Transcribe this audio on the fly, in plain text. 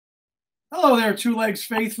Hello there, Two Legs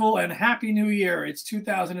Faithful, and Happy New Year. It's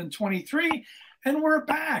 2023, and we're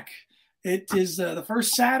back. It is the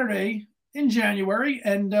first Saturday in January,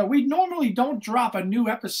 and we normally don't drop a new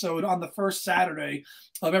episode on the first Saturday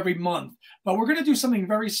of every month, but we're going to do something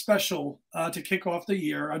very special to kick off the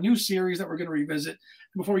year, a new series that we're going to revisit.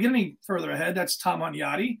 Before we get any further ahead, that's Tom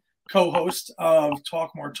Hunyadi, co-host of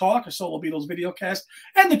Talk More Talk, a Solo Beatles videocast,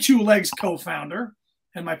 and the Two Legs co-founder,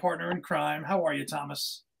 and my partner in crime. How are you,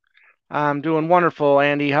 Thomas? I'm doing wonderful,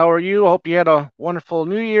 Andy. How are you? I hope you had a wonderful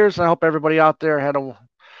New Year's. I hope everybody out there had a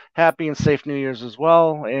happy and safe New Year's as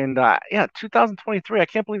well. And yeah, 2023. I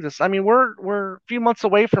can't believe this. I mean, we're a few months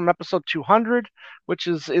away from episode 200, which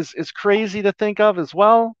is crazy to think of as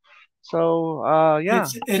well. So yeah,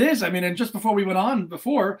 It is. I mean, and just before we went on,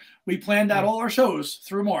 before we planned out all our shows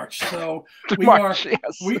through March, so we are March,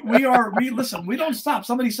 yes. we listen. We don't stop.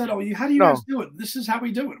 Somebody said, "Oh, how do you guys No, do it?" This is how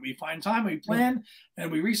we do it. We find time, we plan,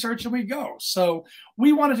 and we research, and we go. So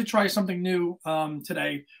we wanted to try something new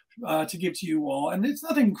today to give to you all. And it's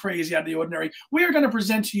nothing crazy out of the ordinary. We are going to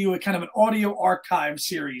present to you a kind of an audio archive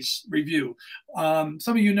series review. Some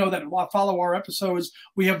of you know that follow our episodes.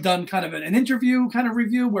 We have done kind of an interview kind of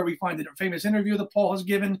review where we find a famous interview that Paul has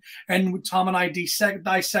given, and Tom and I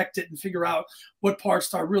dissect it and figure out what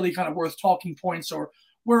parts are really kind of worth talking points, or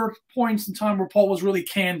were points in time where Paul was really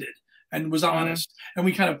candid and was honest. And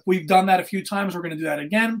we've done that a few times. We're going to do that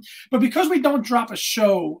again. But because we don't drop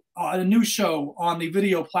a new show on the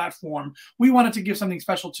video platform, we wanted to give something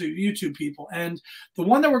special to YouTube people. And the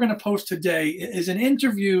one that we're going to post today is an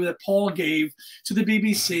interview that Paul gave to the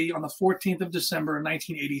BBC on the 14th of December in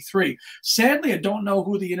 1983. Sadly, I don't know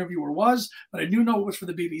who the interviewer was, but I do know it was for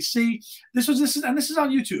the BBC. This is on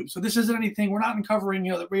YouTube. So this isn't anything. We're not uncovering,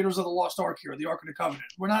 the Raiders of the Lost Ark here, the Ark of the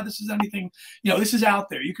Covenant. This is anything, this is out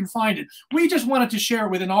there. You can find it. We just wanted to share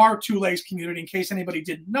within our Two Legs community in case anybody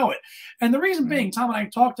didn't know it. And the reason being, Tom and I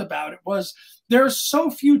talked about it, was there are so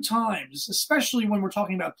few times, especially when we're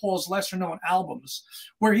talking about Paul's lesser known albums,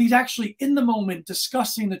 where he's actually in the moment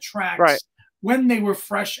discussing the tracks right. when they were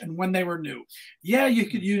fresh and when they were new. Yeah, you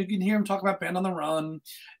can hear him talk about Band on the Run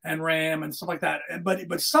and Ram and stuff like that.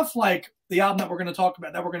 But stuff like the album that we're going to talk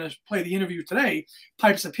about, that we're going to play the interview today,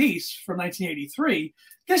 Pipes of Peace from 1983.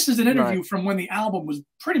 This is an interview from when the album was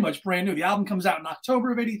pretty much brand new. The album comes out in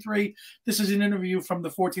October of 83. This is an interview from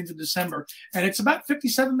the 14th of December. And it's about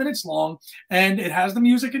 57 minutes long, and it has the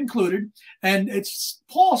music included. And it's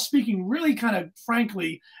Paul speaking really kind of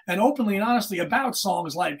frankly and openly and honestly about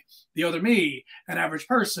songs like The Other Me, and Average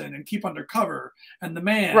Person, and Keep Undercover, and The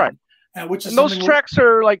Man. Right. Which is and those tracks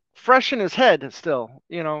are like fresh in his head still,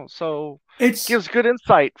 so it gives good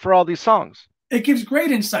insight for all these songs. It gives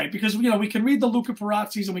great insight because, we can read the Luca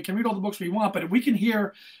Perazzis and we can read all the books we want, but if we can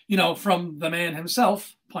hear, from the man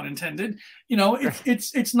himself, pun intended,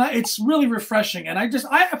 it's really refreshing. And I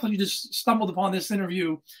actually just stumbled upon this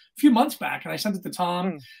interview a few months back, and I sent it to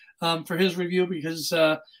Tom for his review because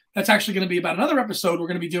that's actually going to be about another episode we're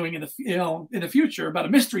going to be doing in the future about a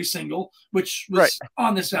mystery single, which was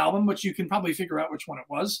on this album, which you can probably figure out which one it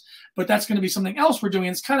was. But that's going to be something else we're doing.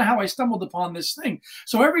 It's kind of how I stumbled upon this thing.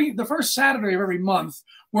 So the first Saturday of every month,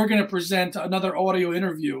 we're going to present another audio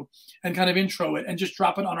interview and kind of intro it and just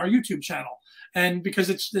drop it on our YouTube channel. And because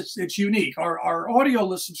it's unique, our audio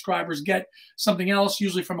list subscribers get something else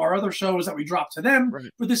usually from our other shows that we drop to them,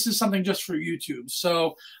 but this is something just for YouTube.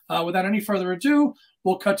 So without any further ado,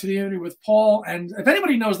 we'll cut to the interview with Paul. And if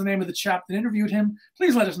anybody knows the name of the chap that interviewed him,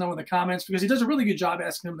 please let us know in the comments, because he does a really good job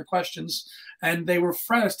asking him the questions. And they were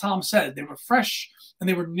fresh, as Tom said, they were fresh and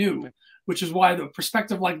they were new, which is why the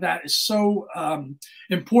perspective like that is so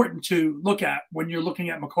important to look at when you're looking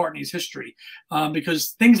at McCartney's history,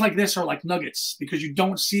 because things like this are like nuggets, because you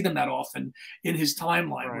don't see them that often in his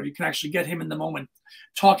timeline, where you can actually get him in the moment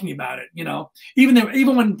talking about it.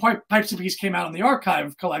 Even when Pipes of Peace came out in the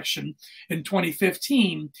archive collection in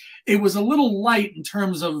 2015, it was a little light in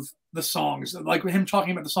terms of the songs, like him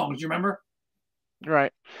talking about the songs. Do you remember?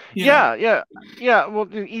 Right. Yeah. Well,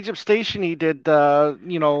 in Egypt Station, he did,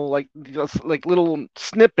 like little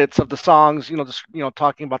snippets of the songs, just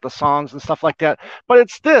talking about the songs and stuff like that. But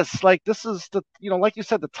it's this is the, like you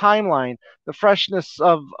said, the timeline, the freshness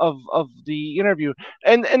of the interview,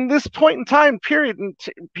 and this point in time period in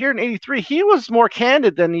 83, he was more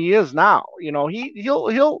candid than he is now. He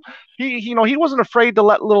wasn't afraid to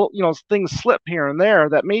let little things slip here and there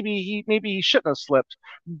that maybe he shouldn't have slipped.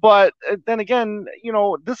 But then again,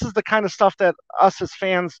 this is the kind of stuff that us as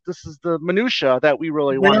fans, this is the minutia that we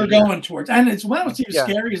really want. We're going towards, and it's what's even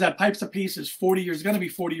scary is that Pipes of Peace is going to be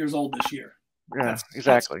 40 years old this year. Yeah,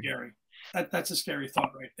 exactly. That's scary. That's a scary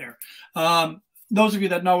thought right there. those of you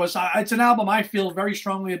that know us, it's an album I feel very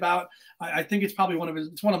strongly about. I think it's probably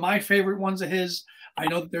it's one of my favorite ones of his. I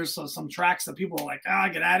know that there's some tracks that people are like,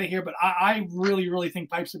 get out of here. But I really, really think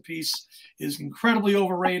Pipes of Peace is incredibly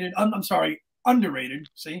overrated. I'm sorry, underrated.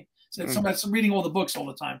 See? Somebody's reading all the books all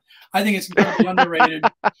the time. I think it's incredibly underrated.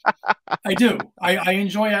 I do. I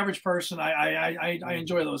enjoy Average Person. I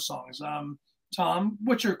enjoy those songs. Tom,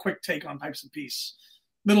 what's your quick take on Pipes of Peace?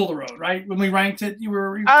 Middle of the road, right? When we ranked it,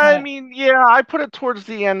 I mean, yeah, I put it towards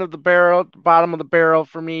the end of the barrel, bottom of the barrel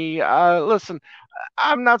for me. Listen,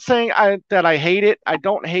 I'm not saying that I hate it. I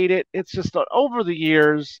don't hate it. It's just over the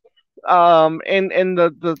years, and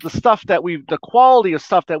the stuff that the quality of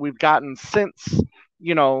stuff that we've gotten since,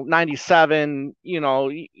 97,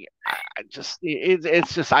 it's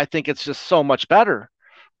just, I think it's just so much better.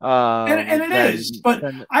 And it is, but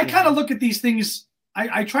I kind of look at these things.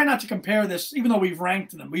 I try not to compare this, even though we've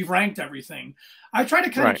ranked them. We've ranked everything. I try to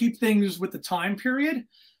kind of keep things with the time period.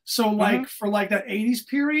 So, like for like that '80s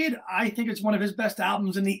period, I think it's one of his best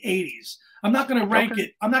albums in the '80s. I'm not going to rank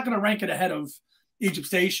it. I'm not going to rank it ahead of Egypt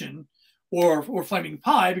Station or Flaming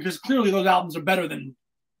Pie, because clearly those albums are better than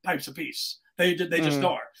Pipes of Peace. They just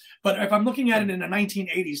are. But if I'm looking at it in a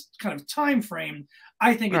 1980s kind of time frame,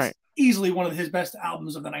 I think it's easily one of his best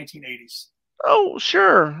albums of the 1980s. Oh,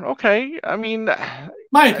 sure. Okay. I mean,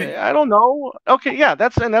 my opinion. I don't know. Okay, yeah,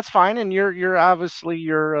 that's fine. And you're obviously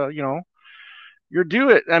you're do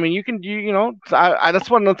it. I mean, that's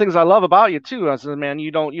one of the things I love about you too, as a man.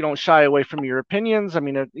 You don't shy away from your opinions. I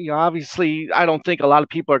mean, obviously, I don't think a lot of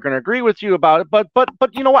people are going to agree with you about it. But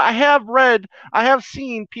you know what? I have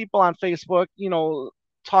seen people on Facebook,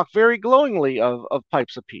 talk very glowingly of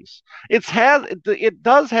Pipes of Peace. It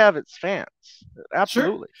does have its fans.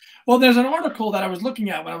 Absolutely. Sure. Well, there's an article that I was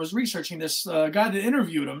looking at when I was researching this. Guy that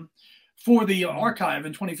interviewed him for the archive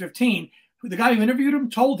in 2015. The guy who interviewed him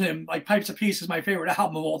told him, like, Pipes of Peace is my favorite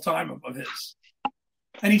album of all time of his.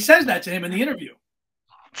 And he says that to him in the interview.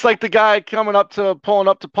 It's like the guy pulling up to Paul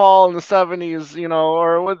in the 70s,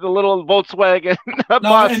 or with the little Volkswagen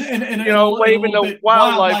bus, waving the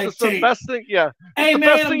wildlife. It's the best thing, yeah. Hey,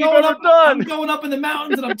 man, I'm going up in the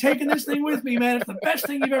mountains and I'm taking this thing with me, man. It's the best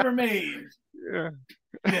thing you've ever made.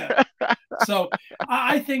 Yeah. So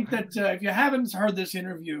I think that if you haven't heard this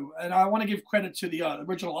interview, and I want to give credit to the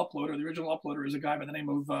original uploader. The original uploader is a guy by the name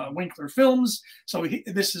of Winkler Films. So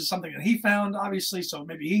this is something that he found, obviously. So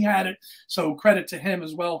maybe he had it. So credit to him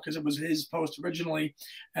as well, because it was his post originally.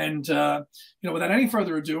 And without any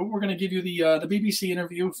further ado, we're going to give you the BBC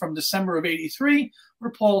interview from December of '83,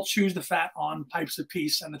 where Paul chews the fat on Pipes of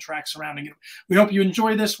Peace and the track surrounding it. We hope you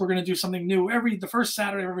enjoy this. We're going to do something new the first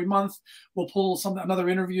Saturday of every month. We'll pull another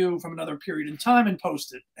interview from another period in time and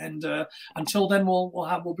post it. And until then, we're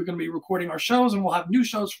going to be recording our shows, and we'll have new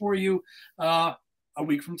shows for you a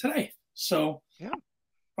week from today. So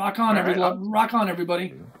rock on, rock on,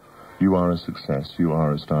 everybody. You are a success. You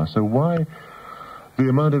are a star. So why the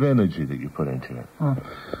amount of energy that you put into it?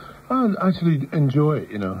 I actually enjoy it,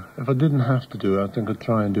 If I didn't have to do it, I think I'd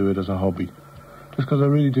try and do it as a hobby. Just because I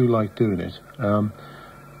really do like doing it.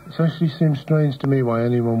 It actually seems strange to me why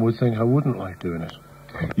anyone would think I wouldn't like doing it.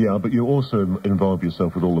 Yeah, but you also involve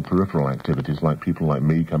yourself with all the peripheral activities, like people like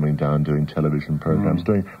me coming down, doing television programs,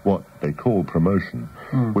 doing what they call promotion,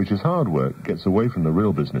 which is hard work, gets away from the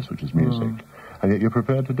real business, which is music, and yet you're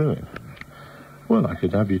prepared to do it. Well, I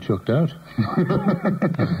could have you chucked out.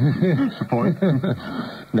 That's the point.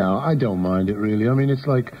 No, I don't mind it, really. I mean, it's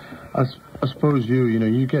like, I suppose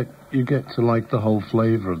you get to like the whole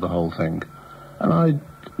flavour of the whole thing. And I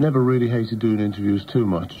never really hated doing interviews too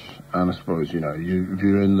much. And I suppose, if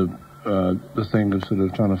you're in the thing of sort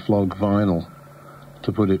of trying to flog vinyl,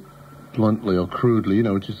 to put it bluntly or crudely,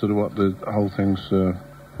 which is sort of what the whole thing's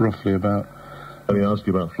roughly about. Let me ask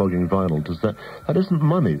you about flogging vinyl. That isn't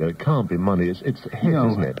money, though. It can't be money. It's hit,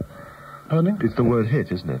 isn't it? Pardon? It's the word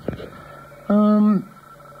hit, isn't it?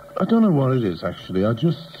 I don't know what it is, actually. I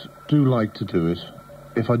just do like to do it.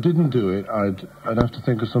 If I didn't do it, I'd have to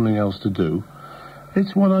think of something else to do.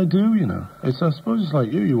 It's what I do, I suppose it's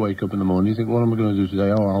like you. You wake up in the morning, you think, what am I going to do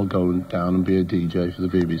today? Oh, I'll go down and be a DJ for the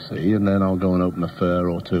BBC, and then I'll go and open a fair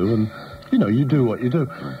or two, and, you do what you do.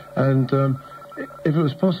 And if it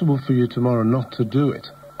was possible for you tomorrow not to do it,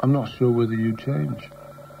 I'm not sure whether you'd change.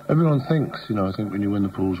 Everyone thinks, I think when you win the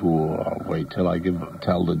Pools War, I'll wait till I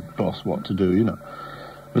tell the boss what to do,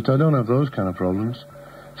 But I don't have those kind of problems.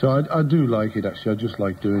 So I do like it, actually. I just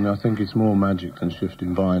like doing it. I think it's more magic than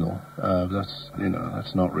shifting vinyl.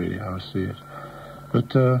 That's not really how I see it.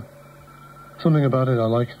 But something about it I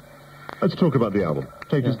like. Let's talk about the album.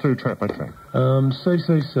 Take us through track by track. Say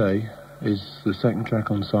Say Say is the second track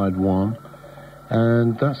on side one.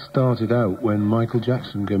 And that started out when Michael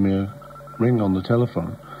Jackson gave me a ring on the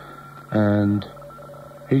telephone, and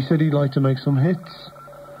he said he'd like to make some hits.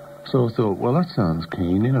 So I thought, well, that sounds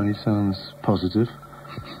keen, you know, he sounds positive.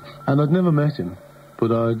 And I'd never met him,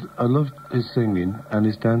 but I loved his singing and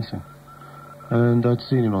his dancing. And I'd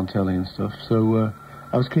seen him on telly and stuff, so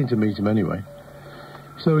I was keen to meet him anyway.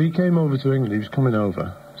 So he came over to England, he was coming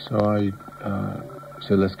over, so I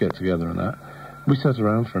said, let's get together and that. We sat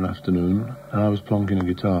around for an afternoon, and I was plonking a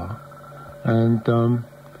guitar, and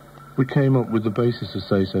we came up with the basis of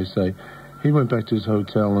Say, Say, Say. He went back to his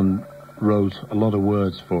hotel and wrote a lot of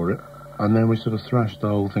words for it, and then we sort of thrashed the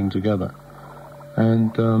whole thing together.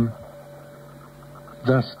 And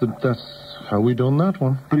that's how we done that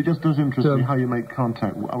one. But it just does interest me how you make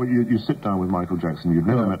contact. You sit down with Michael Jackson, you've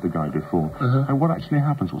never met the guy before, and what actually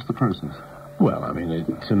happens? What's the process? Well, I mean,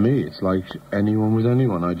 to me, it's like anyone with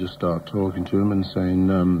anyone. I just start talking to him and saying,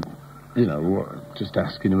 you know, just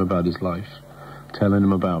asking him about his life, telling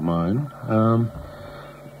him about mine.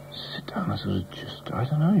 Sit down and sort of just, I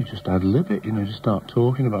don't know, you just ad-lib it, you know, just start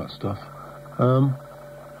talking about stuff.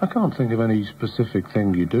 I can't think of any specific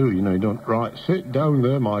thing you do, you know, you don't, right, sit down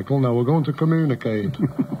there, Michael, now we're going to communicate.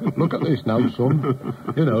 Look at this now, son.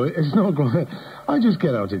 You know, it's not going. I just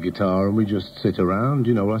get out a guitar and we just sit around,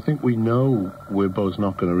 you know. I think we know we're both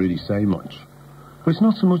not going to really say much. But it's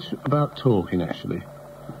not so much about talking, actually.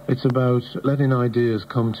 It's about letting ideas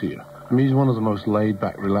come to you. I mean, he's one of the most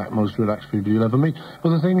laid-back, most relaxed people you'll ever meet. But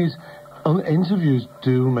the thing is, interviews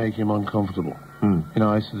do make him uncomfortable. You know,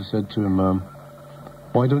 I sort of said to him,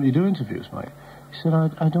 why don't you do interviews, mate? He said,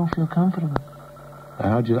 I don't feel comfortable.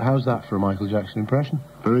 How's that for a Michael Jackson impression?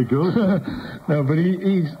 Very good. No, but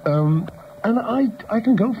he's... and I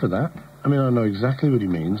can go for that. I mean, I know exactly what he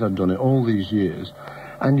means. I've done it all these years.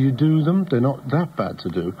 And you do them, they're not that bad to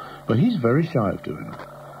do. But he's very shy of doing them.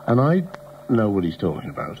 And I know what he's talking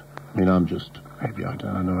about. I mean, I'm just... Maybe, I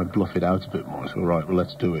don't know, I bluff it out a bit more. So, right, well,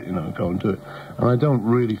 let's do it, you know, go and do it. And I don't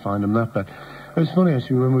really find them that bad. It's funny,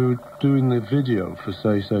 actually, when we were doing the video for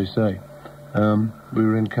Say, Say, Say, we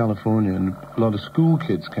were in California and a lot of school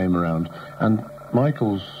kids came around, and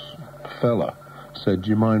Michael's fella said, do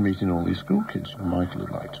you mind meeting all these school kids? And Michael would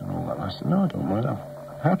like to and all that. And I said, no, I don't mind. I'm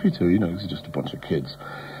happy to, you know, it's just a bunch of kids.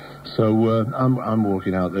 So I'm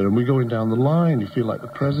walking out there, and we're going down the line. You feel like the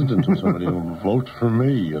president or somebody will vote for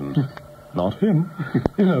me, and not him,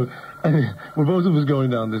 you know. And we're both of us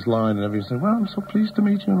going down this line, and everyone saying, well, I'm so pleased to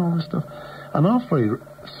meet you and all this stuff. And halfway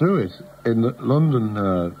through it, in the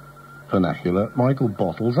London vernacular, Michael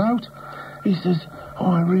bottles out. He says,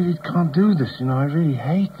 oh, I really can't do this, you know, I really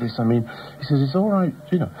hate this. I mean, he says, it's all right,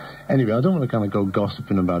 you know. Anyway, I don't want to kind of go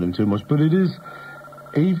gossiping about him too much, but it is,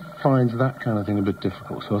 he finds that kind of thing a bit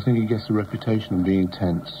difficult. So I think he gets a reputation of being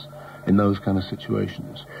tense in those kind of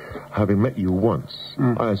situations. Having met you once,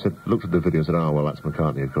 I said, looked at the video and said, oh, well, that's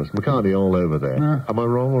McCartney, of course. McCartney all over there. Am I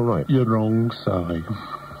wrong or right? You're wrong, Si.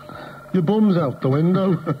 Your bum's out the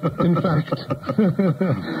window, in fact.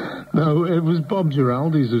 No, it was Bob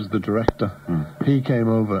Giraldi who's the director. He came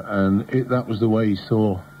over, and that was the way he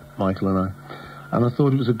saw Michael and I. And I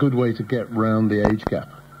thought it was a good way to get round the age gap.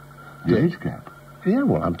 The age gap? Yeah,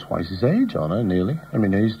 well, I'm twice his age, aren't I, nearly? I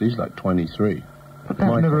mean, he's like 23. But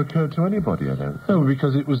that never occurred to anybody, I don't think. No,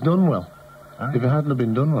 because it was done well. If it hadn't have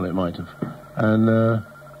been done well, it might have. And,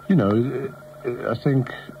 you know, I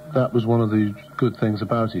think that was one of the good things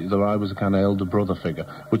about it, though I was a kind of elder brother figure,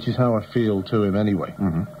 which is how I feel to him anyway.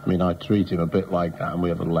 I mean, I treat him a bit like that, and we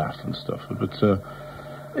have a laugh and stuff. But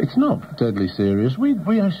it's not deadly serious.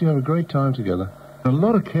 We actually have a great time together. A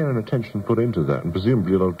lot of care and attention put into that, and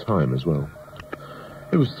presumably a lot of time as well.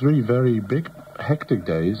 It was 3 very big, hectic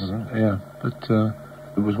days, yeah. But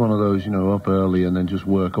it was one of those, you know, up early and then just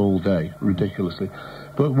work all day, ridiculously.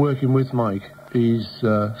 But working with Mike, he's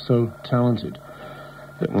so talented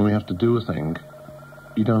that when we have to do a thing,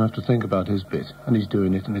 you don't have to think about his bit, and he's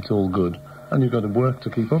doing it, and it's all good. And you've got to work to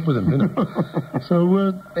keep up with him, you know. So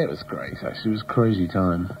it was great, actually. It was a crazy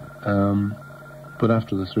time. But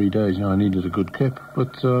after the 3 days, you know, I needed a good kip.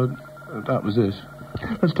 But that was it.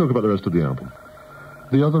 Let's talk about the rest of the album.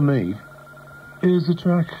 The Other Me is a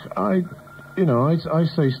track I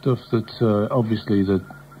say stuff that obviously that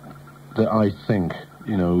I think,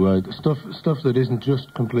 you know, stuff that isn't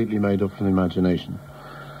just completely made up from the imagination.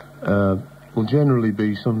 Will generally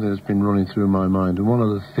be something that's been running through my mind, and one of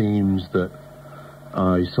the themes that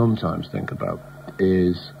I sometimes think about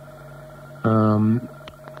is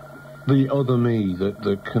the other me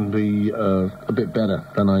that can be a bit better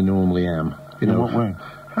than I normally am. You know, in what way?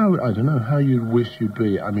 I don't know, how you'd wish you'd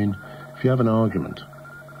be. I mean, if you have an argument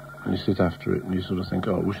and you sit after it and you sort of think,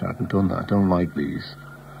 oh, I wish I hadn't done that, I don't like these.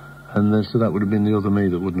 And so that would have been the other me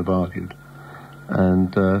that wouldn't have argued.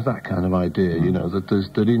 And that kind of idea, you know,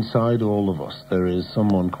 that inside all of us there is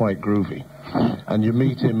someone quite groovy. And you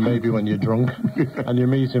meet him maybe when you're drunk, and you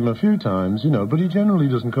meet him a few times, you know, but he generally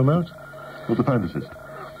doesn't come out. Well, the fantasist.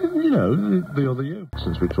 You know, the other you.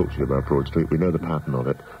 Since we talked to you about Broad Street, we know the pattern of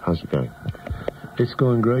it. How's it going? It's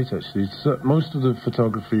going great, actually. Most of the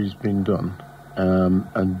photography's been done,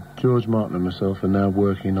 and George Martin and myself are now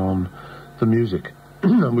working on the music.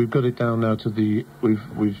 And we've got it down now to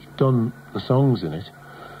we've done the songs in it.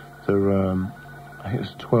 There I think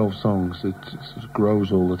it's 12 songs. It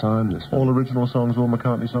grows all the time, this film. All original songs, all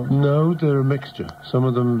McCartney songs? No, they're a mixture. Some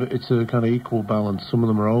of them, it's a kind of equal balance. Some of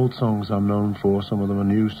them are old songs I'm known for, some of them are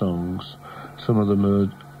new songs. Some of them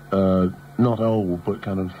are not old, but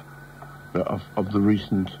kind of the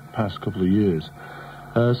recent past couple of years.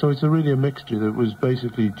 So it's really a mixture that was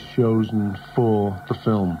basically chosen for the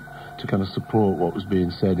film, to kind of support what was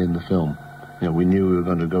being said in the film. You know, we knew we were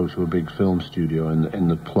going to go to a big film studio in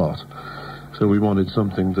the plot, so we wanted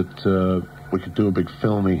something that we could do a big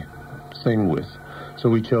filmy thing with. So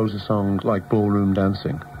we chose a song like Ballroom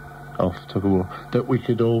Dancing off Tug of War that we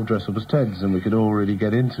could all dress up as Teds and we could all really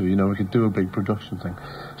get into. You know, we could do a big production thing.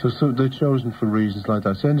 So they're chosen for reasons like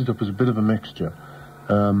that. So it ended up as a bit of a mixture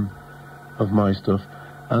of my stuff.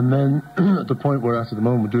 And then, at the point we're at the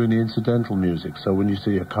moment, we're doing the incidental music. So when you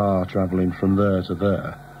see a car travelling from there to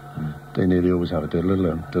there, they nearly always have a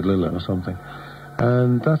diddle-diddle or something.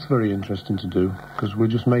 And that's very interesting to do, because we're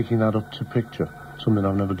just making that up to picture, something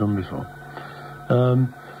I've never done before.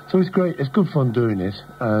 So it's great. It's good fun doing it,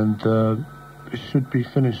 and it should be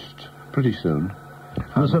finished pretty soon.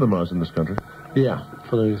 And the cinemas in this country? Yeah,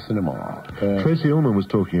 for the cinema. Tracy Ullman was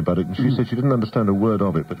talking about it, and she said she didn't understand a word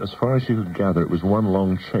of it, but as far as she could gather, it was one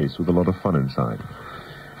long chase with a lot of fun inside.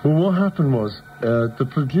 Well, what happened was, the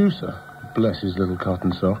producer, bless his little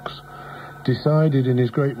cotton socks, decided in his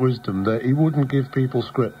great wisdom that he wouldn't give people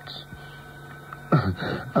scripts.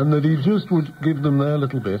 And that he just would give them their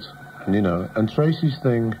little bit, and, you know, and Tracy's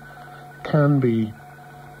thing can be,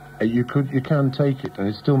 you can take it, and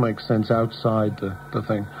it still makes sense outside the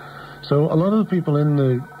thing. So a lot of the people in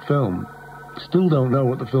the film still don't know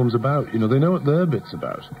what the film's about. You know, they know what their bit's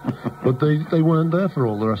about, but they weren't there for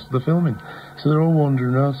all the rest of the filming. So they're all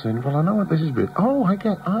wandering around saying, well, I know what this is about. Oh,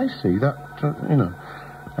 I see that, you know.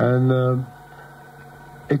 And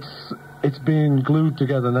it's being glued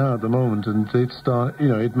together now at the moment, and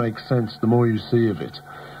it makes sense the more you see of it.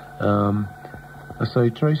 I say,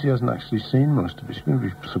 Tracy hasn't actually seen most of it. She's going to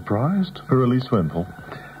be surprised. For release when, Paul?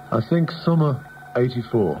 I think summer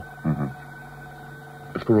 84.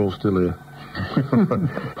 If we're all still here.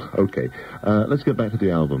 Okay, let's get back to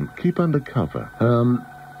the album. Keep Undercover.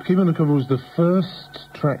 Keep Undercover was the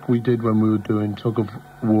first track we did when we were doing Tug of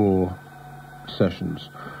War sessions,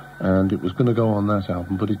 and it was going to go on that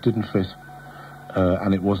album, but it didn't fit,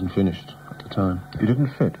 and it wasn't finished at the time. It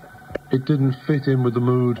didn't fit? It didn't fit in with the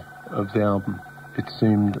mood of the album. It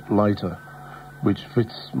seemed lighter, which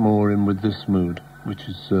fits more in with this mood, which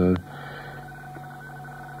is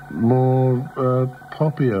more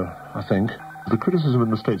poppier, I think. The criticism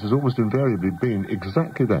in the States has almost invariably been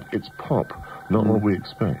exactly that. It's pop, not what we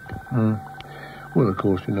expect. Well, of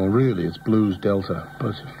course, you know, really it's blues delta,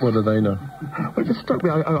 but what do they know? Well, it just struck me.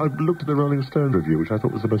 I looked at the Rolling Stone review, which I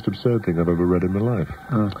thought was the most absurd thing I've ever read in my life.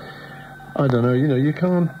 I don't know, you know, you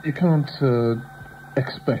can't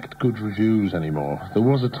expect good reviews anymore. There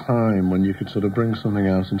was a time when you could sort of bring something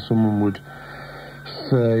out and someone would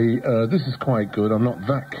say, this is quite good, I'm not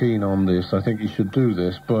that keen on this, I think you should do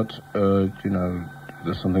this, but, you know,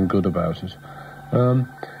 there's something good about it.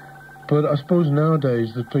 But I suppose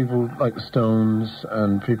nowadays that people like the Stones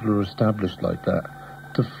and people who are established like that,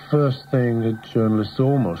 the first thing a journalist's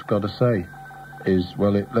almost got to say is,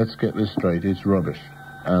 well, let's get this straight, it's rubbish,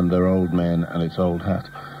 and they're old men and it's old hat.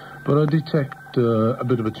 But I detect a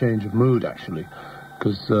bit of a change of mood, actually,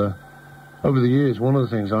 because over the years, one of the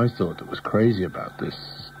things I thought that was crazy about this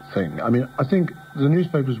thing, I mean, I think the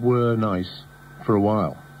newspapers were nice for a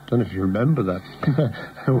while. I don't know if you remember that.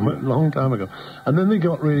 A long time ago. And then they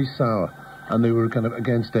got really sour, and they were kind of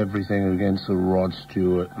against everything, against Rod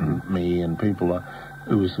Stewart and me and people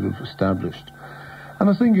who were sort of established. And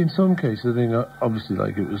I think in some cases, I think obviously,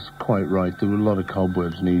 like, it was quite right. There were a lot of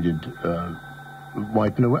cobwebs needed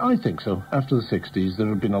wiping away. I think so. After the 60s, there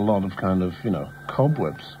had been a lot of kind of, you know,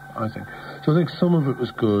 cobwebs, I think. So I think some of it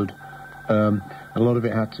was good. A lot of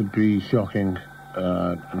it had to be shocking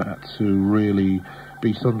and had to really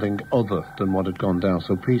be something other than what had gone down.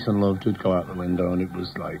 So peace and love did go out the window, and it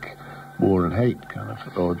was like war and hate, kind of,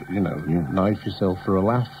 or, you know, you knife yourself for a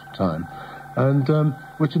laugh time. And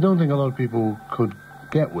which I don't think a lot of people could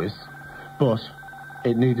get with, but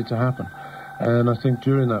it needed to happen. And I think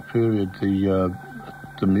during that period,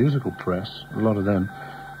 the musical press, a lot of them,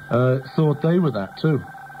 thought they were that too,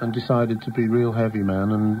 and decided to be real heavy,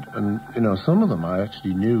 man. And you know, some of them I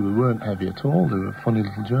actually knew who weren't heavy at all. They were funny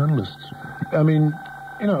little journalists. I mean,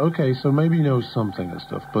 you know, okay, so maybe he knows something and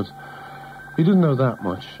stuff, but he didn't know that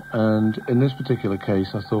much. And in this particular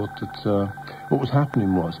case, I thought that what was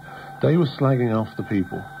happening was they were slagging off the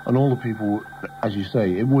people, and all the people, as you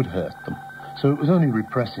say, it would hurt them. So it was only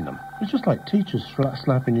repressing them. It was just like teachers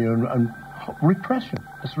slapping you and repression.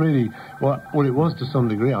 That's really what it was to some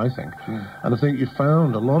degree, I think. And I think you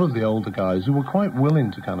found a lot of the older guys who were quite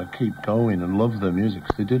willing to kind of keep going and love their music,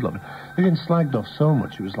 because they did love it. They're getting slagged off so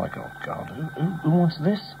much, it was like, oh God, who wants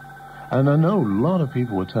this? And I know a lot of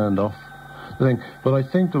people were turned off the thing, but I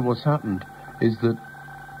think that what's happened is that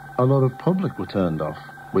a lot of public were turned off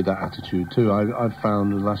with that attitude too. I've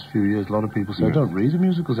found in the last few years a lot of people say, I don't read the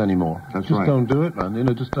musicals anymore. That's just right. Don't do it, man. You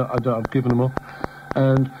know, just I've given them up.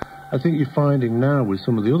 And I think you're finding now with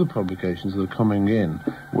some of the other publications that are coming in,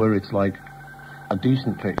 where it's like a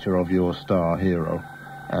decent picture of your star hero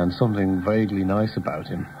and something vaguely nice about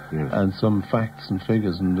him, and some facts and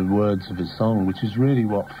figures and the words of his song, which is really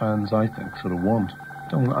what fans, I think, sort of want.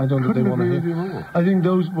 I don't think they want to hear. I think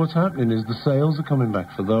what's happening is the sales are coming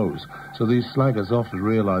back for those. So these slaggers off have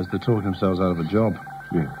realised they're talking themselves out of a job,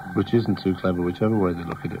 which isn't too clever, whichever way they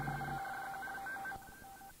look at it.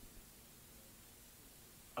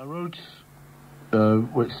 I wrote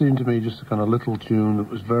what seemed to me just a kind of little tune that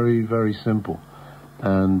was very, very simple.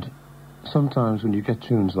 And sometimes when you get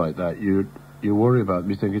tunes like that, you worry about them.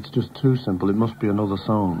 You think it's just too simple. It must be another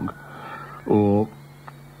song, or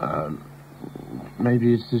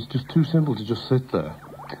maybe it's just too simple to just sit there.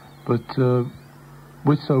 But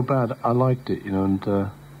with So Bad, I liked it, you know, and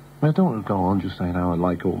I don't want to go on just saying how I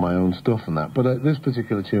like all my own stuff and that, but this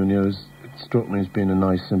particular tune, you know, it struck me as being a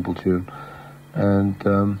nice, simple tune.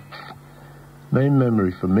 And main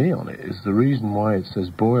memory for me on it is the reason why it says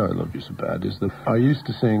Boy, I Love You So Bad is that I used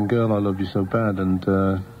to sing Girl, I Love You So Bad, and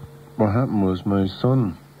what happened was my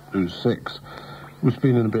son, who's 6, was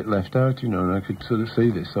feeling a bit left out, you know, and I could sort of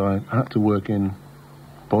see this, so I had to work in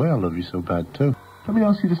Boy, I Love You So Bad too. Let me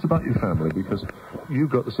ask you just about your family, because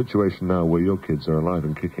you've got the situation now where your kids are alive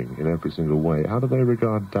and kicking in every single way. How do they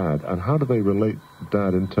regard Dad, and how do they relate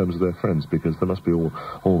Dad in terms of their friends? Because there must be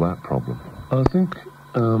all that problem. I think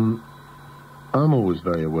I'm always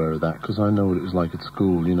very aware of that, because I know what it was like at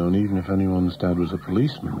school, you know, and even if anyone's dad was a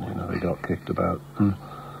policeman, you know, they got kicked about.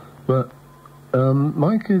 But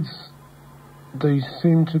my kids, they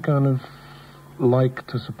seem to kind of like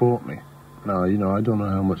to support me. Now, you know, I don't know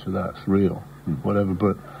how much of that's real, whatever,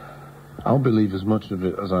 but I'll believe as much of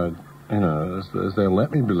it as as they'll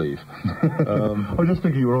let me believe. I was just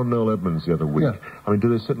thinking, you were on Noel Edmonds the other week. Yeah. I mean, do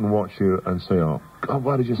they sit and watch you and say, oh, God,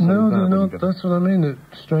 why did you say that? No, they're not. That's what I mean.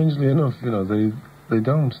 Strangely enough, you know, they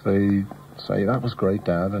don't. They say, that was great,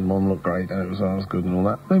 Dad, and Mum looked great, and it was good and all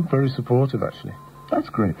that. They're very supportive, actually. That's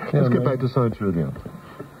great. Let's get back to side 2 again.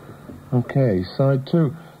 Okay, side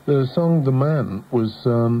 2. The song The Man was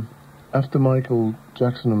after Michael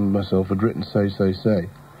Jackson and myself had written Say, Say, Say.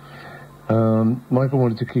 Michael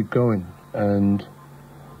wanted to keep going, and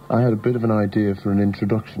I had a bit of an idea for an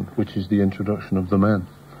introduction, which is the introduction of The Man.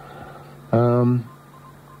 And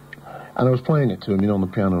I was playing it to him, you know, on the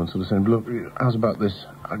piano and sort of saying, look, how's about this,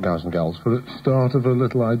 guys and gals, for the start of a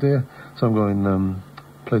little idea? So I'm going,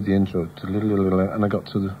 played the intro, and I got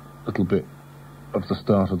to the little bit of the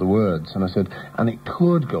start of the words, and I said, and it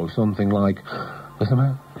could go something like, there's a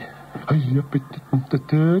man, you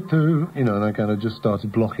know, and I kind of just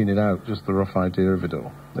started blocking it out, just the rough idea of it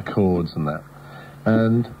all, the chords and that.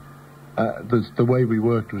 And the way we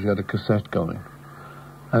worked was we had a cassette going.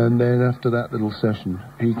 And then after that little session,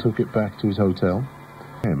 he took it back to his hotel.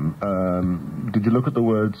 Did you look at the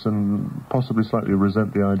words and possibly slightly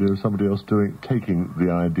resent the idea of somebody else taking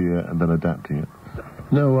the idea and then adapting it?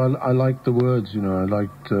 No, I liked the words, you know, I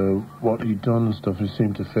liked what he'd done and stuff, and it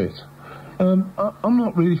seemed to fit. I'm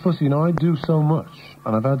not really fussy, you know, I do so much,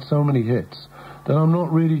 and I've had so many hits, that I'm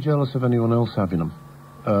not really jealous of anyone else having them.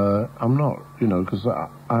 I'm not, you know, because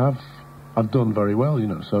I've done very well, you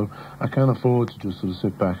know, so I can't afford to just sort of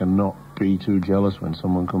sit back and not be too jealous when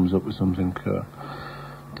someone comes up with something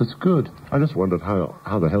that's good. I just wondered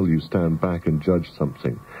how the hell you stand back and judge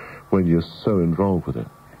something when you're so involved with it.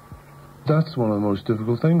 That's one of the most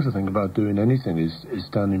difficult things, I think, about doing anything, is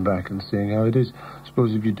standing back and seeing how it is. I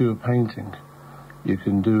suppose if you do a painting, you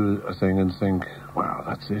can do a thing and think, wow,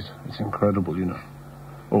 that's it, it's incredible, you know.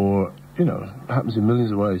 Or, you know, it happens in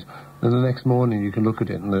millions of ways. Then the next morning you can look at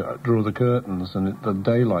it and draw the curtains and the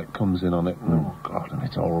daylight comes in on it, and oh God, and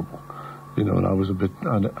it's horrible. You know, and I was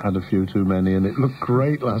had a few too many, and it looked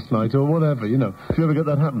great last night, or whatever, you know. Did you ever get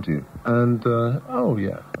that happen to you? And, oh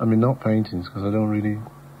yeah, I mean, not paintings, because I don't really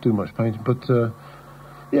do much painting, but,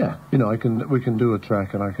 yeah, you know, we can do a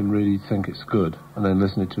track and I can really think it's good, and then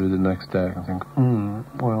listen to it the next day and think,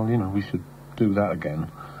 well, you know, we should do that again.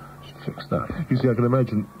 Fix that. You see, I can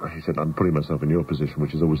imagine, he said, I'm putting myself in your position,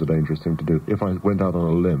 which is always a dangerous thing to do. If I went out on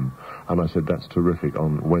a limb and I said, that's terrific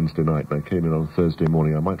on Wednesday night, and I came in on Thursday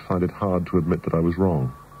morning, I might find it hard to admit that I was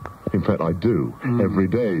wrong. In fact, I do. Every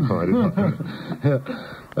day find it hard.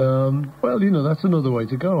 Well, you know, that's another way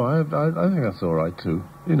to go. I think that's all right, too.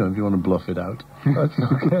 You know, if you want to bluff it out. That's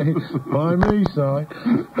okay. By me, Si.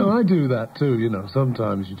 No, I do that, too, you know.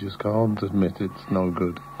 Sometimes you just can't admit it's no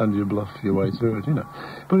good, and you bluff your way through it, you know.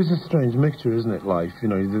 But it's a strange mixture, isn't it, life? You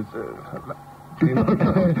know,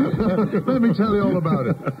 let me tell you all about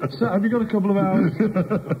it. So, have you got a couple of hours?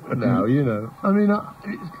 No, you know. I mean,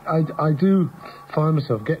 I do find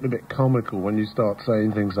myself getting a bit comical when you start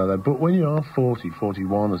saying things like that. But when you are 40,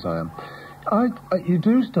 41, as I am, you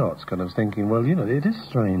do start kind of thinking, well, you know, it is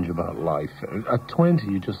strange about life. At 20,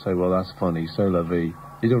 you just say, well, that's funny, c'est la vie.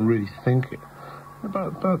 You don't really think it. By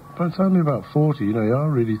the time you're about 40, you know, you are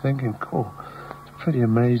really thinking, cool, it's a pretty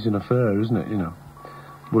amazing affair, isn't it, you know?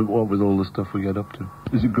 With all the stuff we get up to.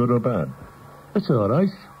 Is it good or bad? It's all right.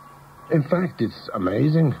 In fact, it's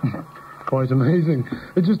amazing. Quite amazing.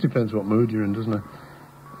 It just depends what mood you're in, doesn't it?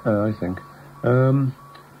 I think.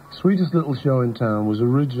 Sweetest Little Show in Town was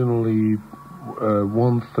originally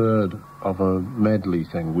 1/3 of a medley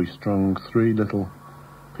thing. We strung 3 little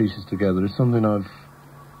pieces together. It's something I've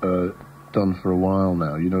done for a while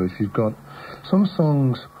now. You know, if you've got... Some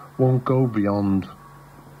songs won't go beyond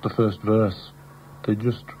the first verse. They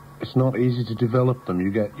just, it's not easy to develop them.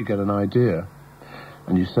 You get an idea,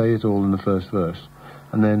 and you say it all in the first verse,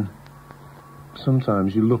 and then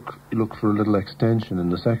sometimes you look for a little extension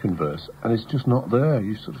in the second verse, and it's just not there.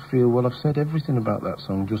 You sort of feel, well, I've said everything about that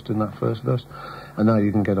song just in that first verse, and now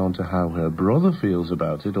you can get on to how her brother feels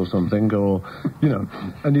about it or something, or, you know,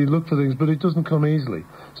 and you look for things, but it doesn't come easily.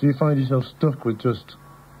 So you find yourself stuck with just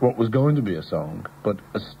what was going to be a song, but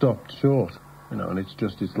has stopped short, you know, and it's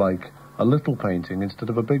like a little painting instead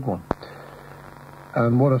of a big one.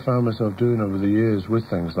 And what I found myself doing over the years with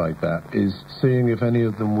things like that is seeing if any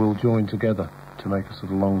of them will join together to make a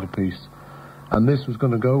sort of longer piece. And this was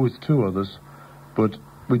going to go with 2 others, but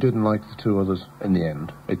we didn't like the 2 others in the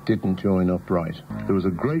end. It didn't join up right. There was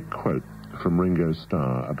a great quote from Ringo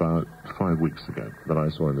Starr about 5 weeks ago that I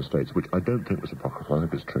saw in the States, which I don't think was apocryphal, I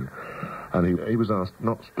think it's true. And he was asked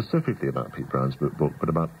not specifically about Pete Brown's book, but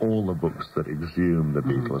about all the books that exhumed the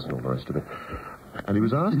Beatles and all the rest of it. And he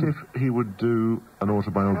was asked if he would do an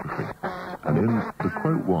autobiography. And the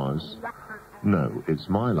quote was, no, it's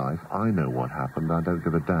my life, I know what happened, I don't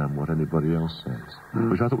give a damn what anybody else says.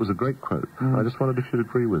 Which I thought was a great quote. I just wondered if you'd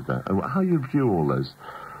agree with that, and how you view all those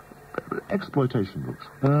exploitation books.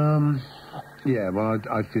 Yeah, well,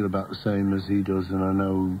 I feel about the same as he does, and I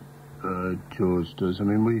know George does. I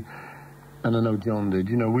mean, and I know John did.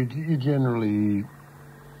 You know, you generally,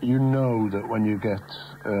 you know that when you get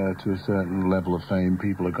to a certain level of fame,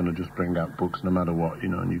 people are going to just bring out books no matter what, you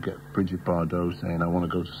know, and you get Brigitte Bardot saying, I want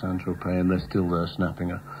to go to Saint-Tropez, and they're still there snapping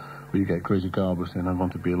her. Or you get Greta Garbo saying, I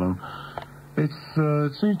want to be alone. It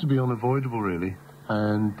seems to be unavoidable, really.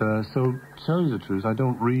 And so, to tell you the truth, I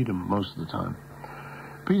don't read them most of the time.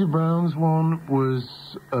 Peter Brown's one was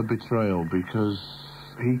a betrayal, because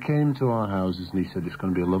he came to our houses and he said, it's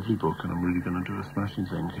going to be a lovely book and I'm really going to do a smashing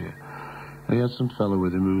thing here. And he had some fellow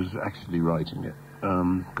with him who was actually writing it,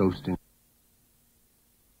 ghosting.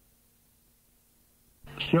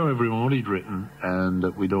 Show everyone what he'd written,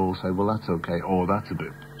 and we'd all say, well, that's okay, or that's a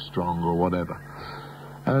bit strong, or whatever.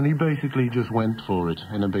 And he basically just went for it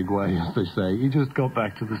in a big way, as they say. He just got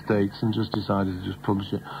back to the States and just decided to just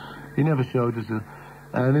publish it. He never showed us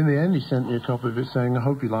and in the end he sent me a copy of it saying, I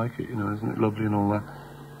hope you like it, you know, isn't it lovely and all that.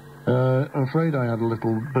 I'm afraid I had a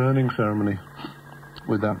little burning ceremony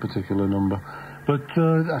with that particular number. But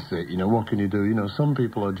that's it, you know, what can you do? You know, some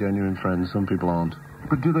people are genuine friends, some people aren't.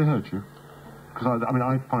 But do they hurt you? Because, I mean,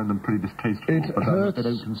 I find them pretty distasteful. It hurts. They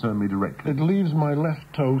don't concern me directly. It leaves my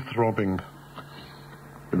left toe throbbing.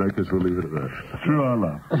 In that case, we'll leave it at that. Through Our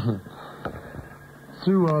Love.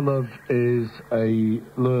 Through Our Love is a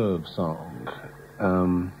love song.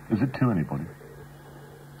 Is it to anybody?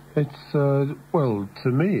 It's, well, to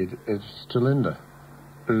me, it's to Linda,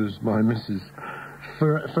 who's my missus.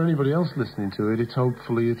 For anybody else listening to it,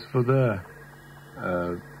 hopefully it's for their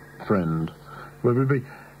friend, whoever it be.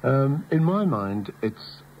 In my mind,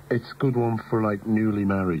 it's a good one for, like, newly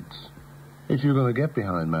marrieds. If you're going to get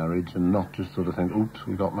behind marriage and not just sort of think, oops,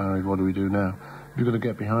 we got married, what do we do now? If you're going to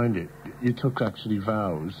get behind it, you took actually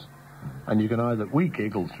vows, and you can either, we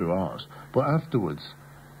giggled through ours, but afterwards,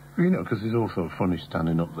 you know, because it's also funny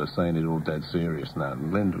standing up there saying it all dead serious now,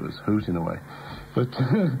 and Linda was hooting away.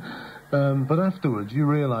 But afterwards, you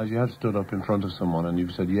realise you had stood up in front of someone and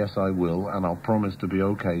you've said, yes, I will, and I'll promise to be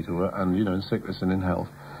okay to her, and, you know, in sickness and in health.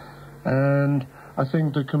 And I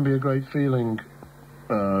think there can be a great feeling,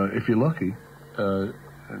 if you're lucky,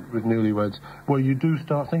 with newlyweds, where you do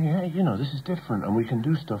start thinking, hey, you know, this is different, and we can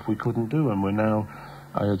do stuff we couldn't do, and we're now,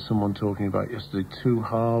 I heard someone talking about yesterday, two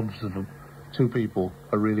halves of two people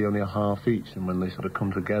are really only a half each, and when they sort of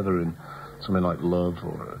come together in something like love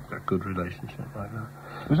or a good relationship like that.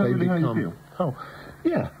 Is that really how you feel? Oh,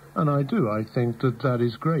 yeah, and I do. I think that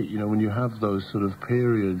is great, you know, when you have those sort of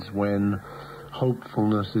periods when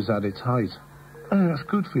hopefulness is at its height. I think that's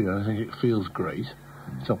good for you. I think it feels great.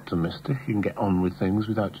 It's optimistic. You can get on with things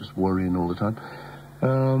without just worrying all the time.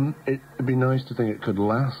 It'd be nice to think it could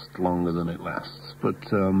last longer than it lasts, but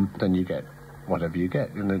then you get whatever you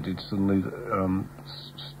get. You know, it's suddenly,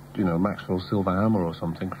 you know, Maxwell Silver Hammer or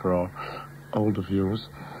something for our older viewers.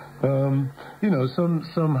 You know,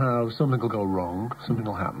 somehow something will go wrong, something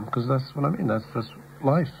will happen, because that's what I mean. That's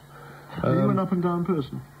life. Are you an up and down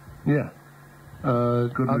person? Yeah.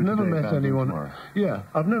 I've never met anyone. Tomorrow. Yeah,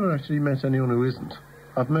 I've never actually met anyone who isn't.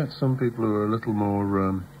 I've met some people who are a little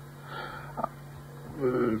more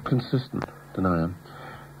consistent than I am.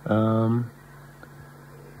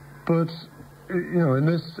 But you know, in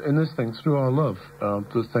this thing, through our love,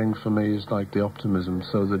 the thing for me is like the optimism,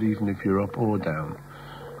 so that even if you're up or down,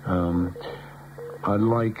 I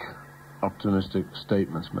like optimistic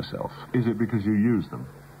statements myself. Is it because you use them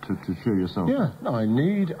to cheer yourself? Yeah, I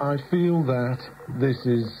feel that this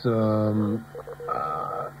is a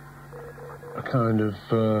kind of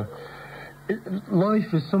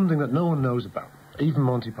life is something that no one knows about, even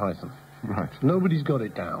Monty Python. Right. Nobody's got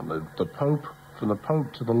it down. The Pope, from the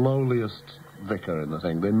Pope to the lowliest vicar in the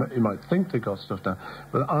thing, you might think they got stuff down,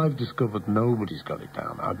 but I've discovered nobody's got it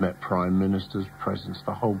down. I've met prime ministers, presidents,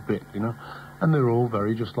 the whole bit, you know, and they're all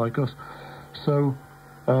very just like us. So,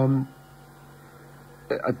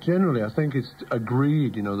 generally, I think it's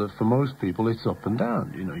agreed, you know, that for most people it's up and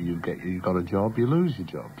down. You know, you got a job, you lose your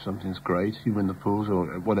job. Something's great, you win the pools,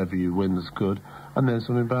 or whatever you win that's good, and then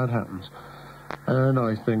something bad happens. And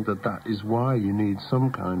I think that is why you need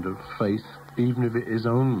some kind of faith, even if it is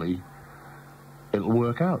only, it'll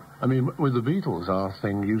work out. I mean, with the Beatles, our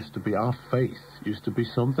faith used to be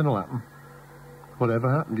something will happen. Whatever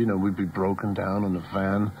happened, you know, we'd be broken down in a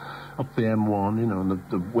van up the M1, you know, and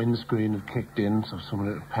the windscreen had kicked in, so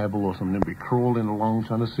someone hit a pebble or something, we'd be crawling along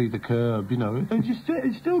trying to see the curb, you know, and you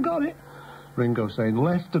still got it. Ringo saying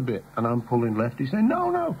left a bit, and I'm pulling left, he's saying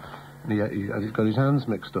no. And he's got his hands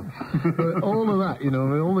mixed up. But all of that, you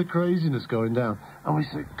know, all the craziness going down. And we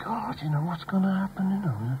say, God, you know, what's going to happen, you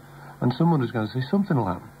know? And someone is going to say, something will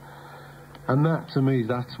happen. And that, to me,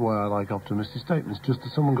 that's why I like optimistic statements. Just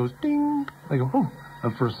as someone goes, ding, they go, oh,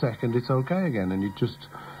 and for a second it's okay again, and it just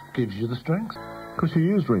gives you the strength. Because you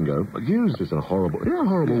used Ringo, but used is a horrible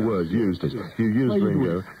word, used is. You used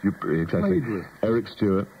Ringo, exactly. Eric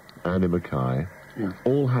Stewart, Andy Mackay,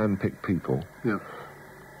 all hand-picked people. Yeah.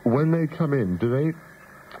 When they come in, do they...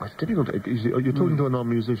 It's difficult. You're talking to a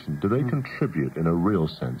non-musician. Do they contribute in a real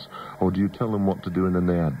sense, or do you tell them what to do and then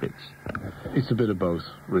they add bits? It's a bit of both,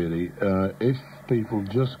 really. If people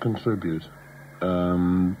just contribute,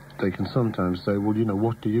 they can sometimes say, well, you know,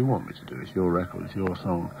 what do you want me to do? It's your record, it's your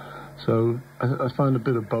song. So I find a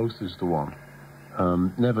bit of both is the one.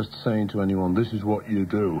 Never saying to anyone, this is what you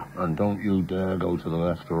do, and don't you dare go to the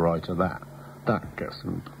left or right of that. That gets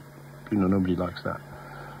them, you know, nobody likes that.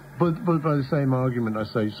 But by the same argument, I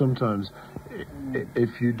say sometimes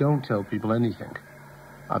if you don't tell people anything,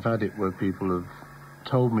 I've had it where people have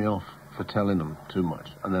told me off for telling them too much,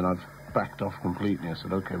 and then I've backed off completely. I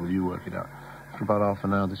said, okay, well, you work it out. For about half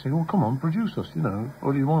an hour, they say, well, come on, produce us, you know.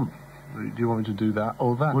 What do you want? Do you want me to do that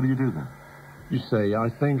or that? What do you do then? You say, I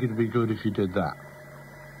think it'd be good if you did that.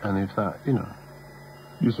 And if that, you know.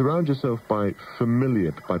 You surround yourself by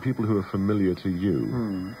people who are familiar to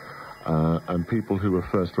you. And people who are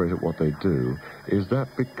first-rate at what they do. Is that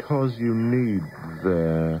because you need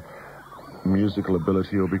their musical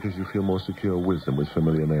ability, or because you feel more secure with them, with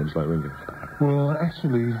familiar names like Ringo? Well,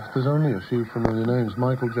 actually, there's only a few familiar names.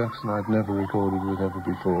 Michael Jackson I'd never recorded with ever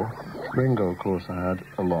before. Ringo, of course, I had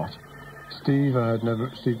a lot. Steve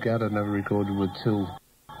Gadd I'd never recorded with till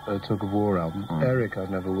Tug of War album. Eric I'd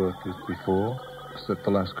never worked with before, except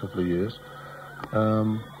the last couple of years.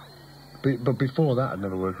 But before that, I'd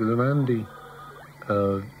never worked with him. Andy,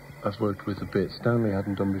 I've worked with a bit. Stanley I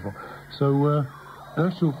hadn't done before. So, in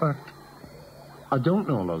actual fact, I don't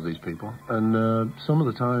know a lot of these people, and some of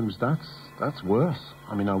the times that's worse.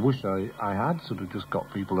 I mean, I wish I had sort of just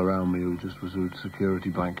got people around me who just was a security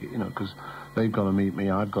blanket, you know, because they've got to meet me,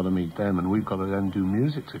 I've got to meet them, and we've got to then do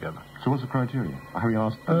music together. So what's the criteria? Harry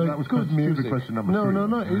asked. That was good music. Question number no, 3.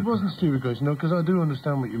 No, it wasn't stupid question. No, because I do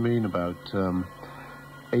understand what you mean about.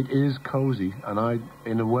 It is cozy, and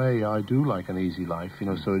in a way, I do like an easy life, you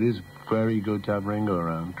know. So it is very good to have Ringo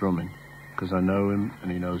around drumming, because I know him and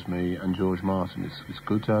he knows me, and George Martin. It's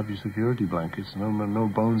good to have your security blankets. No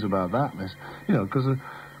bones about that. You know, because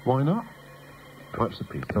why not? Pipes of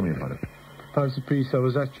Peace. Tell me about it. Pipes of Peace. I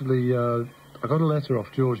was actually I got a letter off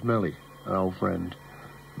George Melly, an old friend.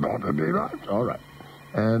 All right.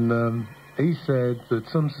 And he said that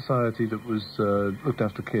some society that was looked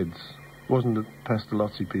after kids wasn't the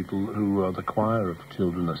Pestalozzi people who are the choir of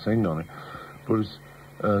children that sing on it, but it was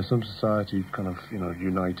some society kind of, you know,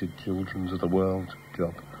 United Children's of the World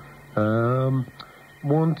job.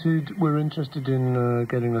 We're interested in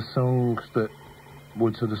getting a song that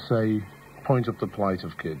would sort of say, point up the plight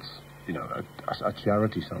of kids, you know, a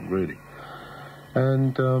charity song, really.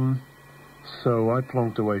 And so I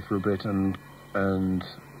plonked away for a bit and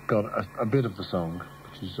got a bit of the song,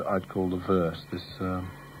 which is I'd call the verse, this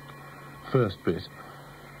first bit,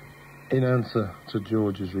 in answer to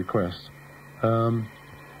George's request.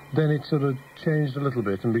 Then it sort of changed a little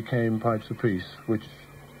bit and became Pipes of Peace, which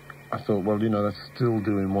I thought, well, you know, that's still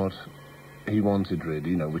doing what he wanted, really,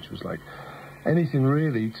 you know, which was like anything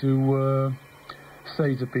really to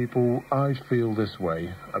say to people, I feel this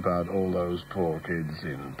way about all those poor kids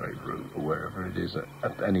in Beirut or wherever it is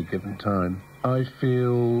at any given time. I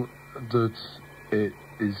feel that it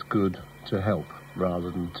is good to help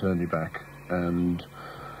rather than turn your back. And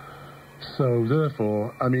so,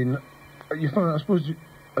 therefore, I mean, you find, I suppose,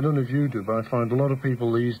 I don't know if you do, but I find a lot of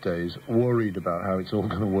people these days worried about how it's all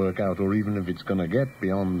going to work out, or even if it's going to get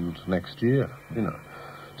beyond next year, you know.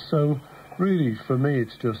 So, really, for me,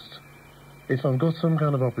 it's just, if I've got some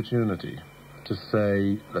kind of opportunity to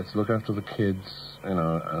say, let's look after the kids, you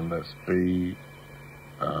know, and let's be,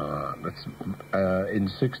 in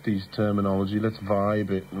 60s terminology, let's vibe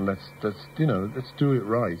it, and let's do it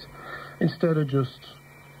right, instead of just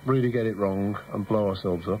really get it wrong and blow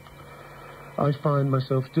ourselves up. I find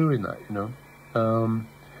myself doing that, you know.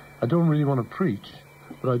 I don't really want to preach,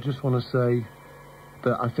 but I just want to say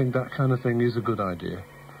that I think that kind of thing is a good idea.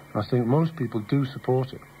 I think most people do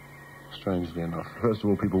support it, strangely enough. First of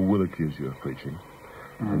all, people will accuse you of preaching.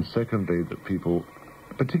 And secondly, that people,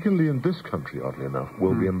 particularly in this country, oddly enough,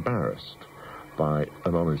 will be embarrassed by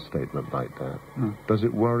an honest statement like that. Does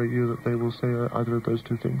it worry you that they will say either of those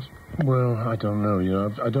two things? Well, I don't know, you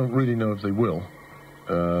know. I don't really know if they will.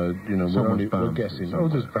 You know, we're guessing. Oh,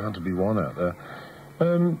 there's bound to be one out there.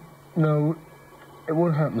 No,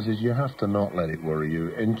 what happens is you have to not let it worry you.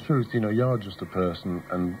 In truth, you know, you're just a person,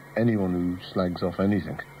 and anyone who slags off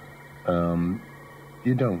anything,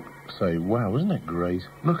 you don't say, wow, isn't it great?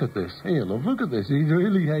 Look at this. Here, love, look at this. He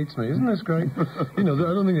really hates me. Isn't this great? You know,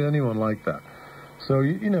 I don't think there's anyone like that. So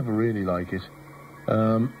you never really like it.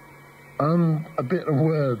 I'm a bit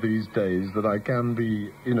aware these days that I can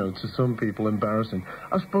be, you know, to some people embarrassing.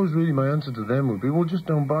 I suppose really my answer to them would be, well, just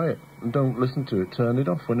don't buy it and don't listen to it. Turn it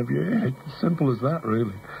off whenever you hear it. It's simple as that,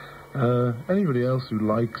 really. Anybody else who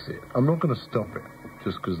likes it, I'm not going to stop it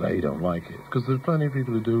just because they don't like it, because there's plenty of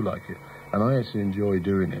people who do like it, and I actually enjoy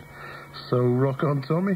doing it. So rock on, Tommy.